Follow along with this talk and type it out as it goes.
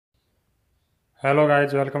Hello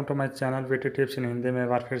guys, welcome to my channel beauty tips इन हिंदी में। एक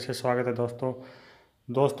बार फिर से स्वागत है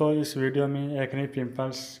दोस्तों इस वीडियो में एक्ने,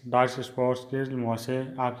 पिंपल्स, डार्क स्पॉट्स की मुहासे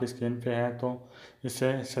आपकी स्किन पे है तो इससे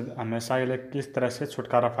हमेशा के लिए किस तरह से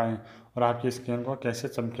छुटकारा पाएँ और आपकी स्किन को कैसे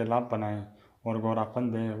चमकीला बनाएं और गोरापन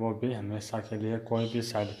दें, वो भी हमेशा के लिए, कोई भी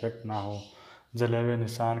साइड इफ़ेक्ट ना हो। जले हुए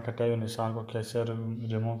निशान, कटे हुए निशान को कैसे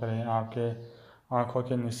रिमूव करें, आपके आँखों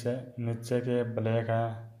के नीचे के ब्लैक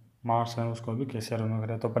है मार्क्स हैं उसको भी कैसे रिमूव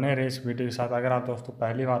करें। तो बने रहे इस वीडियो के साथ। अगर आप दोस्तों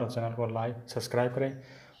पहली बार हो चैनल को लाइक सब्सक्राइब करें,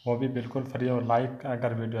 वो भी बिल्कुल फ्री। और लाइक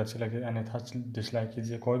अगर वीडियो अच्छी लगे, अन्यथा डिसलाइक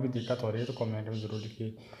कीजिए। कोई भी दिक्कत हो रही है तो कमेंट में ज़रूर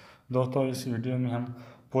लिखिए। दोस्तों इस वीडियो में हम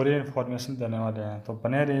पूरी इन्फॉर्मेशन देने वाले हैं, तो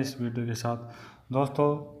बने रहे इस वीडियो के साथ। दोस्तों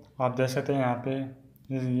आप देख सकते हैं यहाँ पे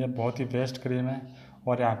ये बहुत ही बेस्ट क्रीम है।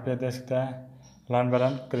 और यहाँ पे देख सकते हैं लैंबेना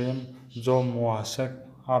क्रीम, जो मुहासे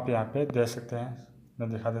आप यहाँ पे देख सकते हैं।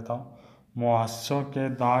 मैं दिखा देता हूँ। मुहासों के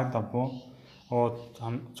दाग धब्बों और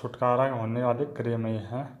हम छुटकारा होने वाली क्रीम ये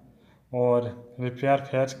है। और रिपेयर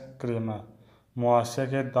फेस क्रीम है। मुहासे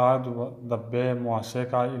के दाग धब्बे, मुहासे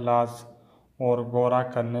का इलाज और गोरा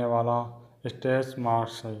करने वाला स्टेज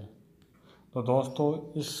मार्क्स है। तो दोस्तों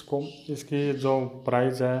इसकी जो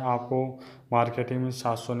प्राइस है आपको मार्केटिंग में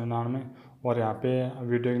 799, और यहाँ पे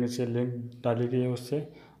वीडियो के नीचे लिंक डाली गई है, उससे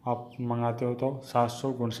आप मंगाते हो तो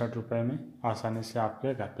 759 रुपये में आसानी से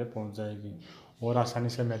आपके घर पे पहुँच जाएगी और आसानी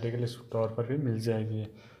से मेडिकल स्टोर पर भी मिल जाएगी।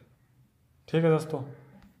 ठीक है दोस्तों।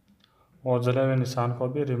 और जले हुए निशान को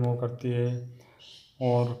भी रिमूव करती है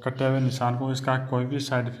और कटे हुए निशान को, इसका कोई भी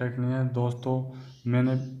साइड इफ़ेक्ट नहीं है दोस्तों।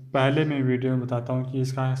 मैंने पहले में वीडियो में बताता हूँ कि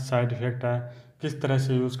इसका साइड इफ़ेक्ट है, किस तरह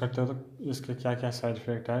से यूज़ करते हो तो इसके क्या क्या साइड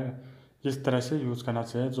इफ़ेक्ट है, किस तरह से यूज़ करना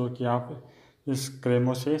चाहिए, जो कि आप इस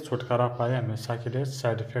क्रीमों से छुटकारा पाए हमेशा के लिए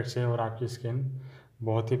साइड इफ़ेक्ट से, और आपकी स्किन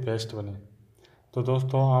बहुत ही बेस्ट बने। तो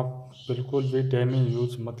दोस्तों आप बिल्कुल भी डे में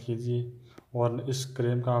यूज़ मत कीजिए, और इस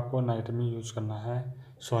क्रीम का आपको नाइट में यूज़ करना है।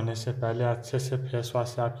 सोने से पहले अच्छे से फेस वॉश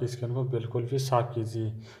से आपकी स्किन को बिल्कुल भी साफ़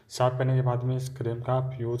कीजिए। साफ़ करने के बाद में इस क्रीम का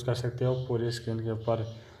आप यूज़ कर सकते हो पूरी स्किन के ऊपर।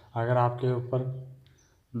 अगर आपके ऊपर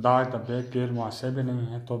दाग धब्बे, कील मुहासे भी नहीं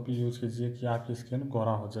है तो भी यूज़ कीजिए कि आपकी स्किन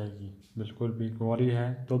गोरा हो जाएगी। बिल्कुल भी गोरी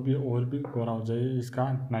है तो भी और भी गोरा हो जाएगी।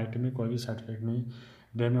 इसका नाइट में कोई भी साइड इफेक्ट नहीं।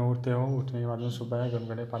 डे में उठते हो, उठने के बाद में सुबह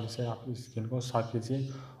गुनगुने पानी से आप स्किन को साफ़ कीजिए,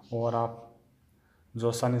 और आप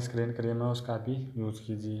जो सन स्क्रीन क्रीम है उसका भी यूज़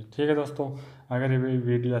कीजिए। ठीक है दोस्तों। अगर ये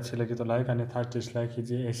वीडियो अच्छी लगी तो लाइक, अन्यथा डिसलाइक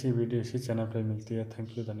कीजिए। ऐसी वीडियो इसी चैनल पर मिलती है।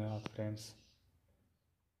 थैंक यू, धन्यवाद फ्रेंड्स।